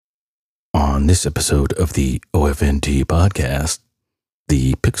On this episode of the OFNT podcast,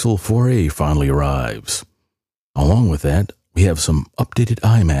 the Pixel 4a finally arrives. Along with that, we have some updated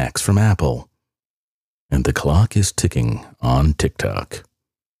iMacs from Apple. And the clock is ticking on TikTok.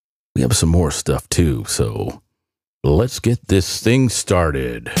 We have some more stuff too, so let's get this thing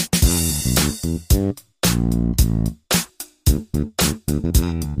started.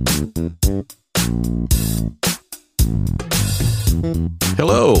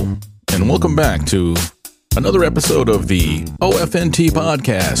 Hello, and welcome back to another episode of the OFNT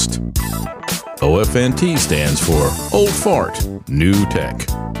podcast. OFNT stands for Old Fart, New Tech.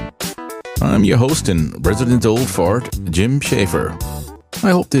 I'm your host and resident old fart, Jim Schaefer.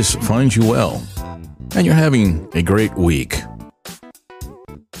 I hope this finds you well, and you're having a great week.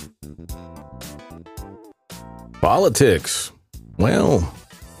 Politics. Well,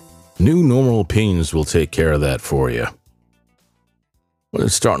 new normal opinions will take care of that for you.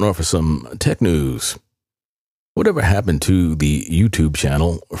 Let's start off with some tech news. Whatever happened to the YouTube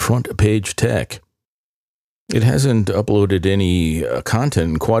channel Front Page Tech? It hasn't uploaded any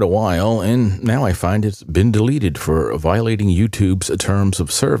content in quite a while, and now I find it's been deleted for violating YouTube's terms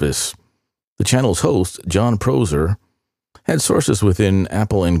of service. The channel's host, Jon Prosser, had sources within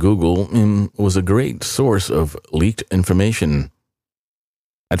Apple and Google and was a great source of leaked information.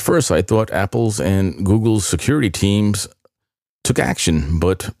 At first, I thought Apple's and Google's security teams took action,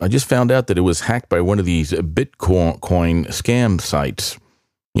 but I just found out that it was hacked by one of these Bitcoin scam sites,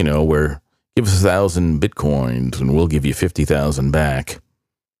 where give us 1,000 Bitcoins and we'll give you 50,000 back.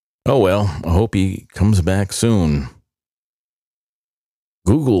 Oh well, I hope he comes back soon.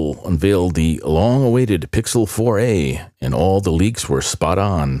 Google unveiled the long-awaited Pixel 4a, and all the leaks were spot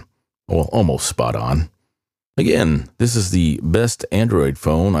on. Well, almost spot on. Again, this is the best Android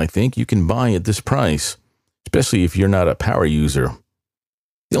phone I think you can buy at this price, especially if you're not a power user.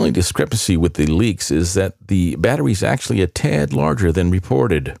 The only discrepancy with the leaks is that the battery's actually a tad larger than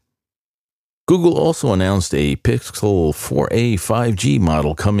reported. Google also announced a Pixel 4a 5G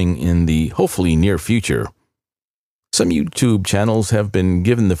model coming in the hopefully near future. Some YouTube channels have been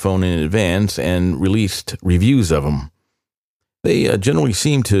given the phone in advance and released reviews of them. They generally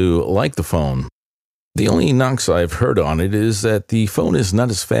seem to like the phone. The only knocks I've heard on it is that the phone is not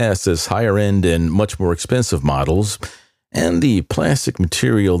as fast as higher-end and much more expensive models, and the plastic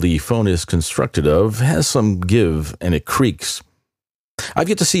material the phone is constructed of has some give and it creaks. I've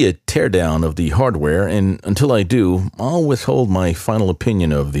yet to see a teardown of the hardware, and until I do, I'll withhold my final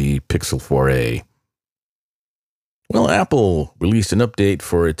opinion of the Pixel 4a. Well, Apple released an update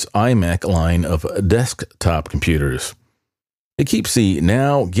for its iMac line of desktop computers. It keeps the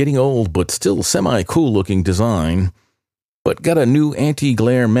now getting old but still semi-cool looking design, but got a new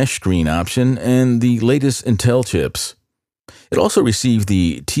anti-glare mesh screen option and the latest Intel chips. It also received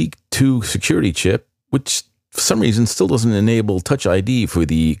the T2 security chip, which for some reason still doesn't enable Touch ID for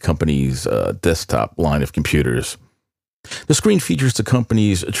the company's desktop line of computers. The screen features the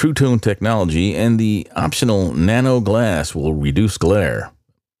company's True Tone technology, and the optional nano glass will reduce glare.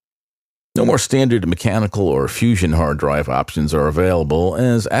 No more standard mechanical or fusion hard drive options are available,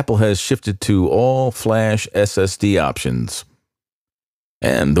 as Apple has shifted to all flash SSD options.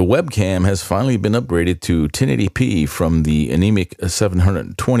 And the webcam has finally been upgraded to 1080p from the anemic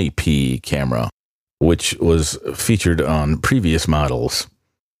 720p camera, which was featured on previous models.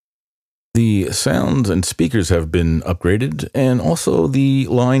 The sound and speakers have been upgraded, and also the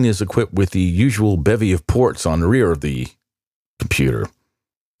line is equipped with the usual bevy of ports on the rear of the computer.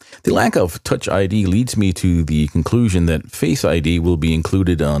 The lack of Touch ID leads me to the conclusion that Face ID will be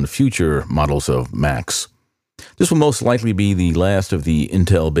included on future models of Macs. This will most likely be the last of the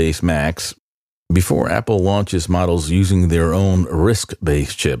Intel-based Macs before Apple launches models using their own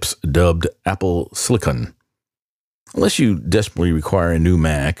RISC-based chips, dubbed Apple Silicon. Unless you desperately require a new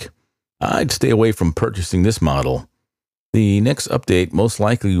Mac, I'd stay away from purchasing this model. The next update most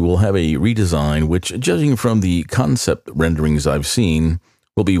likely will have a redesign which, judging from the concept renderings I've seen,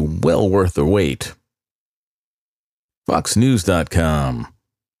 will be well worth the wait. FoxNews.com.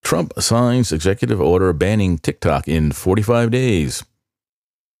 Trump signs executive order banning TikTok in 45 days.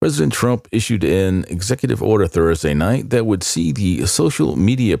 President Trump issued an executive order Thursday night that would see the social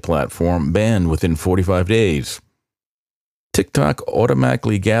media platform banned within 45 days. TikTok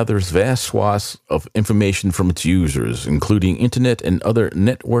automatically gathers vast swaths of information from its users, including internet and other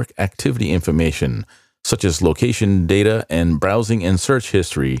network activity information, such as location data and browsing and search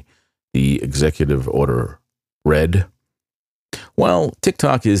history, the executive order read. While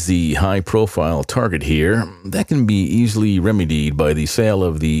TikTok is the high-profile target here, that can be easily remedied by the sale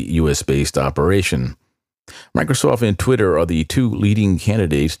of the U.S.-based operation. Microsoft and Twitter are the two leading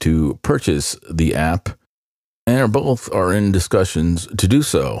candidates to purchase the app, and both are in discussions to do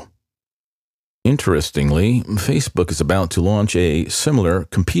so. Interestingly, Facebook is about to launch a similar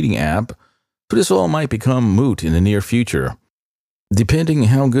competing app, so this all might become moot in the near future, depending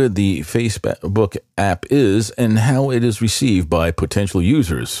how good the Facebook app is and how it is received by potential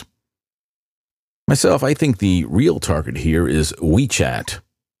users. Myself, I think the real target here is WeChat,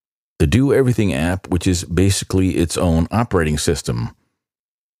 the Do Everything app, which is basically its own operating system.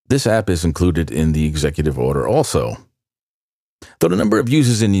 This app is included in the executive order also. Though the number of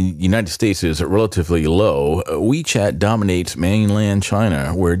users in the United States is relatively low, WeChat dominates mainland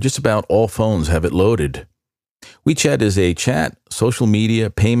China, where just about all phones have it loaded. WeChat is a chat, social media,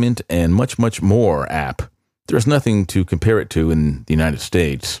 payment, and much, much more app. There's nothing to compare it to in the United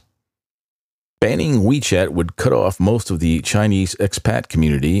States. Banning WeChat would cut off most of the Chinese expat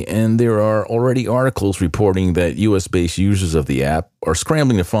community, and there are already articles reporting that US-based users of the app are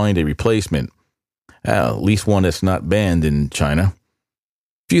scrambling to find a replacement. At least one that's not banned in China.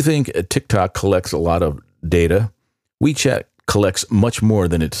 If you think TikTok collects a lot of data, WeChat collects much more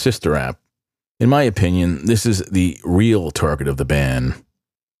than its sister app. In my opinion, this is the real target of the ban.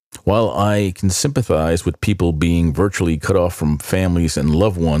 While I can sympathize with people being virtually cut off from families and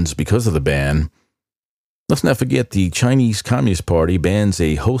loved ones because of the ban, let's not forget the Chinese Communist Party bans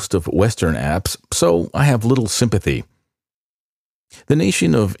a host of Western apps, so I have little sympathy. The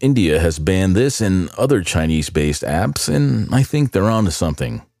nation of India has banned this and other Chinese-based apps, and I think they're onto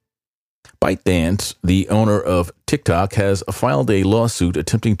something. ByteDance, the owner of TikTok, has filed a lawsuit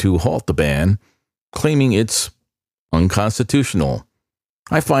attempting to halt the ban, claiming it's unconstitutional.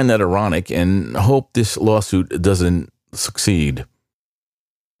 I find that ironic and hope this lawsuit doesn't succeed.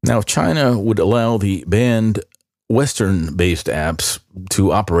 Now, if China would allow the banned Western-based apps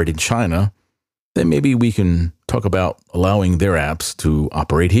to operate in China, then maybe we can talk about allowing their apps to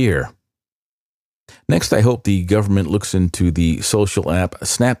operate here. Next, I hope the government looks into the social app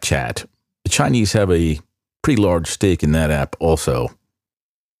Snapchat. The Chinese have a pretty large stake in that app also.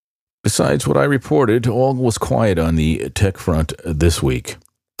 Besides what I reported, all was quiet on the tech front this week.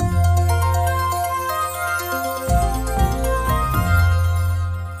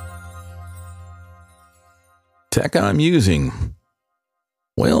 Tech I'm using.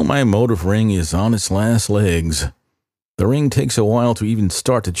 Well, my Motiv Ring is on its last legs. The ring takes a while to even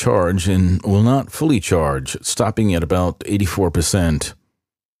start to charge and will not fully charge, stopping at about 84%.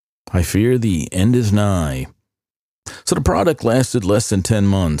 I fear the end is nigh. So the product lasted less than 10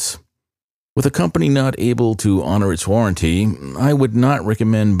 months. With a company not able to honor its warranty, I would not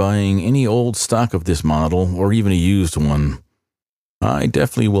recommend buying any old stock of this model or even a used one. I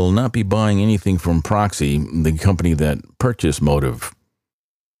definitely will not be buying anything from Proxy, the company that purchased Motiv.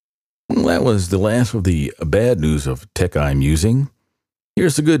 Well, that was the last of the bad news of tech I'm using.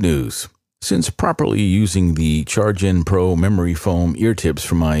 Here's the good news. Since properly using the Chargen Pro memory foam ear tips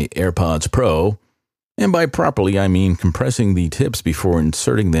for my AirPods Pro, and by properly I mean compressing the tips before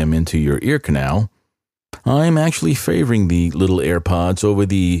inserting them into your ear canal, I'm actually favoring the little AirPods over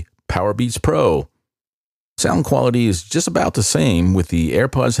the Powerbeats Pro. Sound quality is just about the same, with the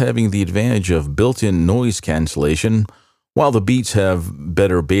AirPods having the advantage of built-in noise cancellation, while the Beats have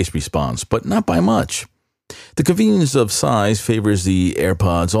better bass response, but not by much. The convenience of size favors the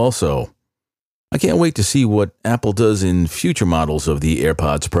AirPods also. I can't wait to see what Apple does in future models of the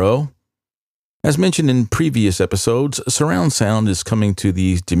AirPods Pro. As mentioned in previous episodes, surround sound is coming to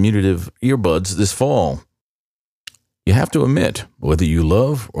these diminutive earbuds this fall. You have to admit, whether you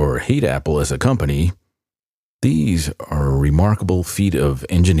love or hate Apple as a company, these are a remarkable feat of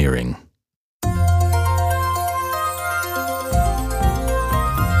engineering.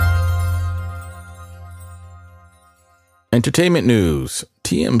 Entertainment news,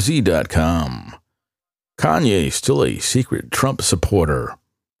 TMZ.com. Kanye still a secret Trump supporter.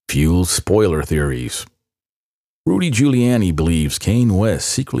 Fuels spoiler theories. Rudy Giuliani believes Kanye West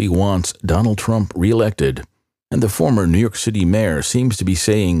secretly wants Donald Trump reelected, and the former New York City mayor seems to be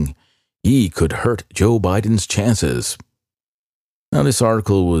saying he could hurt Joe Biden's chances. Now, this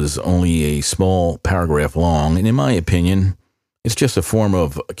article was only a small paragraph long, and in my opinion, it's just a form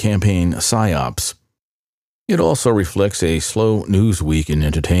of campaign psyops. It also reflects a slow news week in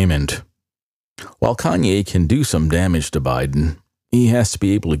entertainment. While Kanye can do some damage to Biden, he has to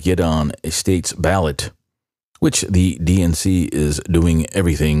be able to get on a state's ballot, which the DNC is doing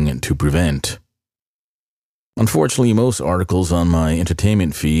everything to prevent. Unfortunately, most articles on my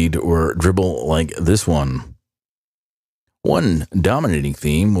entertainment feed were dribble like this one. One dominating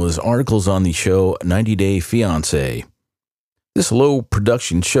theme was articles on the show 90 Day Fiancé. This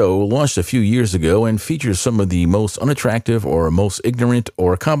low-production show launched a few years ago and features some of the most unattractive or most ignorant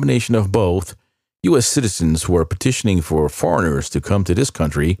or a combination of both U.S. citizens who are petitioning for foreigners to come to this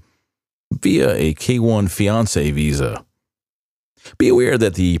country via a K-1 fiancé visa. Be aware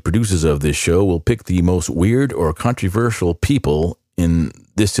that the producers of this show will pick the most weird or controversial people in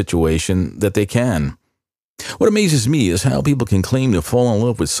this situation that they can. What amazes me is how people can claim to fall in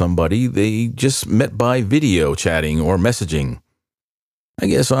love with somebody they just met by video chatting or messaging. I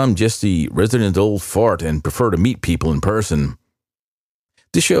guess I'm just the resident old fart and prefer to meet people in person.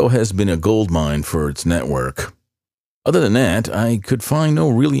 This show has been a goldmine for its network. Other than that, I could find no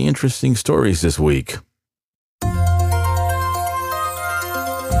really interesting stories this week.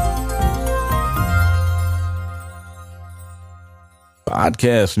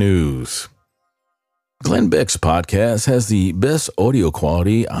 Podcast news. Glenn Beck's podcast has the best audio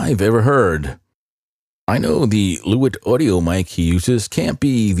quality I've ever heard. I know the Lewitt audio mic he uses can't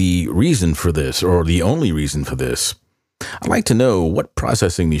be the reason for this or the only reason for this. I'd like to know what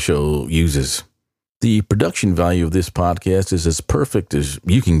processing the show uses. The production value of this podcast is as perfect as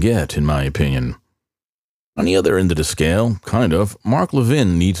you can get, in my opinion. On the other end of the scale, Mark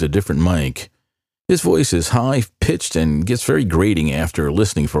Levin needs a different mic. His voice is high-pitched and gets very grating after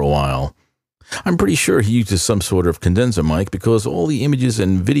listening for a while. I'm pretty sure he uses some sort of condenser mic because all the images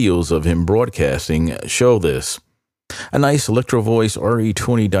and videos of him broadcasting show this. A nice Electro Voice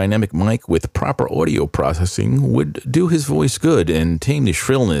RE20 dynamic mic with proper audio processing would do his voice good and tame the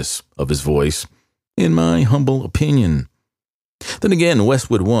shrillness of his voice, in my humble opinion. Then again,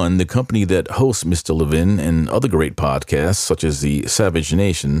 Westwood One, the company that hosts Mr. Levin and other great podcasts such as the Savage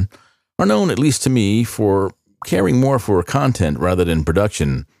Nation, are known, at least to me, for caring more for content rather than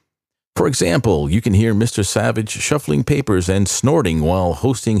production. For example, you can hear Mr. Savage shuffling papers and snorting while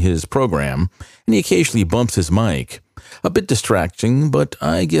hosting his program, and he occasionally bumps his mic. A bit distracting, but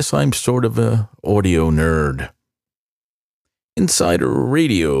I guess I'm sort of an audio nerd.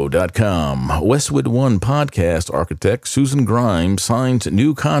 InsiderRadio.com. Westwood One podcast architect Susan Grimes signs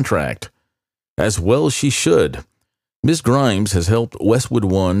new contract. As well she should. Ms. Grimes has helped Westwood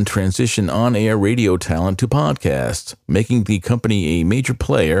One transition on-air radio talent to podcasts, making the company a major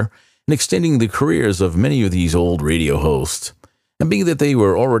player and extending the careers of many of these old radio hosts. And being that they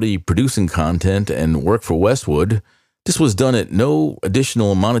were already producing content and work for Westwood, this was done at no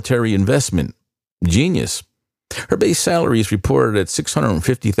additional monetary investment. Genius. Her base salary is reported at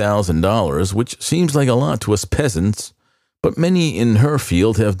 $650,000, which seems like a lot to us peasants, but many in her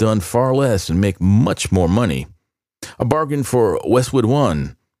field have done far less and make much more money. A bargain for Westwood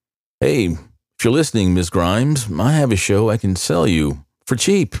One. Hey, if you're listening, Ms. Grimes, I have a show I can sell you for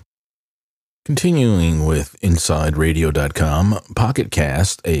cheap. Continuing with InsideRadio.com, Pocket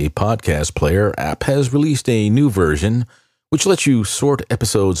Cast, a podcast player app, has released a new version which lets you sort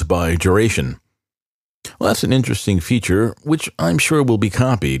episodes by duration. Well, that's an interesting feature, which I'm sure will be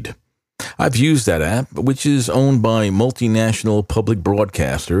copied. I've used that app, which is owned by multinational public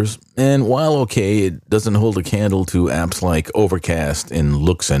broadcasters, and while okay, it doesn't hold a candle to apps like Overcast in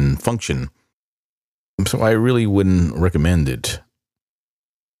looks and function. So I really wouldn't recommend it.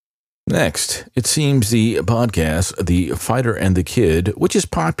 Next, it seems the podcast, The Fighter and the Kid, which is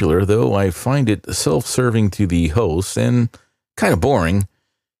popular, though I find it self-serving to the host and kind of boring,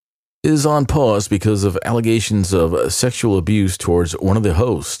 is on pause because of allegations of sexual abuse towards one of the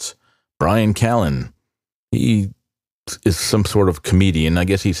hosts, Brian Callen. He is some sort of comedian. I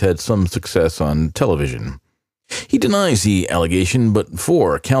guess he's had some success on television. He denies the allegation, but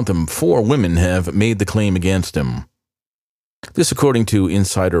four women have made the claim against him. This according to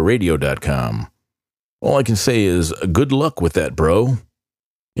InsiderRadio.com. All I can say is good luck with that, bro.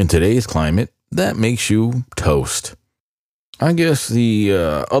 In today's climate, that makes you toast. I guess the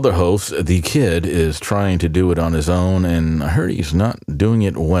other host, the kid, is trying to do it on his own, and I heard he's not doing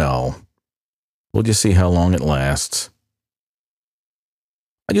it well. We'll just see how long it lasts.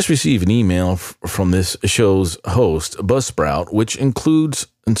 I just received an email from this show's host, Buzzsprout, which includes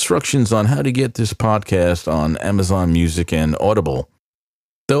instructions on how to get this podcast on Amazon Music and Audible.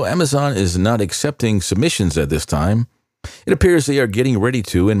 Though Amazon is not accepting submissions at this time, it appears they are getting ready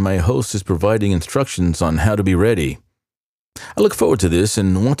to, and my host is providing instructions on how to be ready. I look forward to this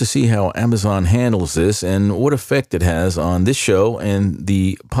and want to see how Amazon handles this and what effect it has on this show and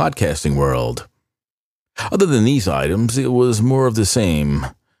the podcasting world. Other than these items, it was more of the same.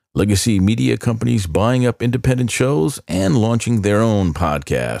 Legacy media companies buying up independent shows and launching their own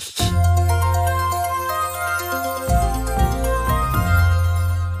podcasts.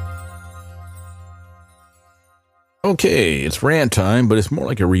 Okay, it's rant time, but it's more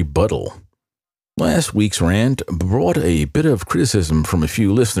like a rebuttal. Last week's rant brought a bit of criticism from a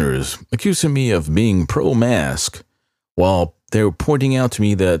few listeners, accusing me of being pro-mask, while they were pointing out to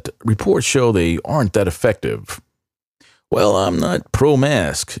me that reports show they aren't that effective. Well, I'm not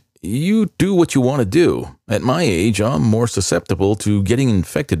pro-mask. You do what you want to do. At my age, I'm more susceptible to getting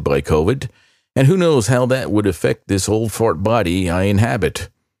infected by COVID, and who knows how that would affect this old fart body I inhabit.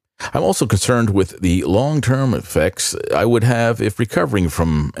 I'm also concerned with the long-term effects I would have if recovering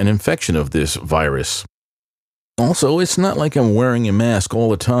from an infection of this virus. Also, it's not like I'm wearing a mask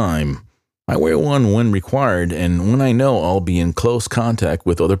all the time. I wear one when required and when I know I'll be in close contact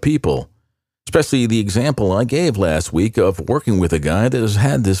with other people. Especially the example I gave last week of working with a guy that has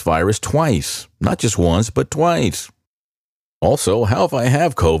had this virus twice. Not just once, but twice. Also, how if I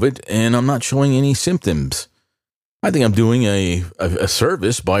have COVID and I'm not showing any symptoms? I think I'm doing a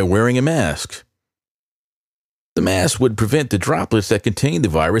service by wearing a mask. The mask would prevent the droplets that contain the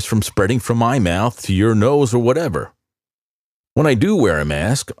virus from spreading from my mouth to your nose or whatever. When I do wear a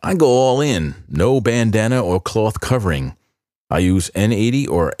mask, I go all in, no bandana or cloth covering. I use N80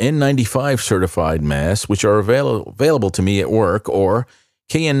 or N95 certified masks, which are available to me at work, or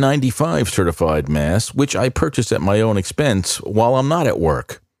KN95 certified masks, which I purchase at my own expense while I'm not at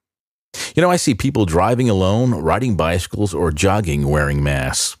work. You know, I see people driving alone, riding bicycles, or jogging wearing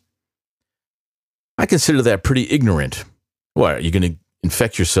masks. I consider that pretty ignorant. What, are you going to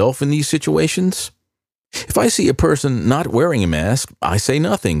infect yourself in these situations? If I see a person not wearing a mask, I say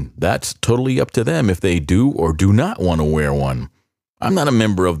nothing. That's totally up to them if they do or do not want to wear one. I'm not a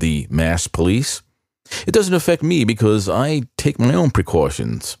member of the mask police. It doesn't affect me because I take my own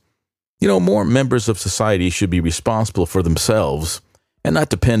precautions. You know, more members of society should be responsible for themselves and not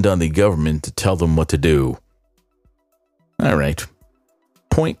depend on the government to tell them what to do. All right.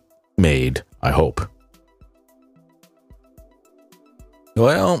 Point made, I hope.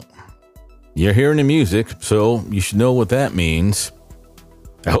 Well, you're hearing the music, so you should know what that means.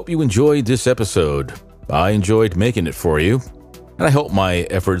 I hope you enjoyed this episode. I enjoyed making it for you, and I hope my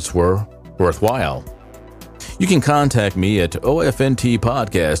efforts were worthwhile. You can contact me at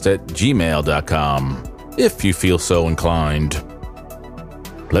ofntpodcast@gmail.com if you feel so inclined.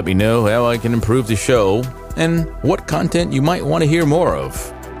 Let me know how I can improve the show and what content you might want to hear more of.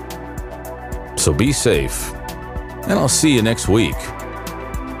 So be safe, and I'll see you next week.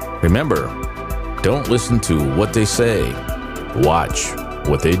 Remember, don't listen to what they say. Watch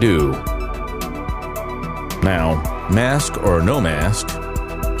what they do. Now, mask or no mask,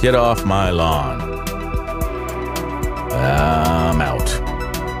 get off my lawn. I'm out.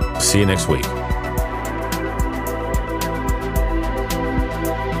 See you next week.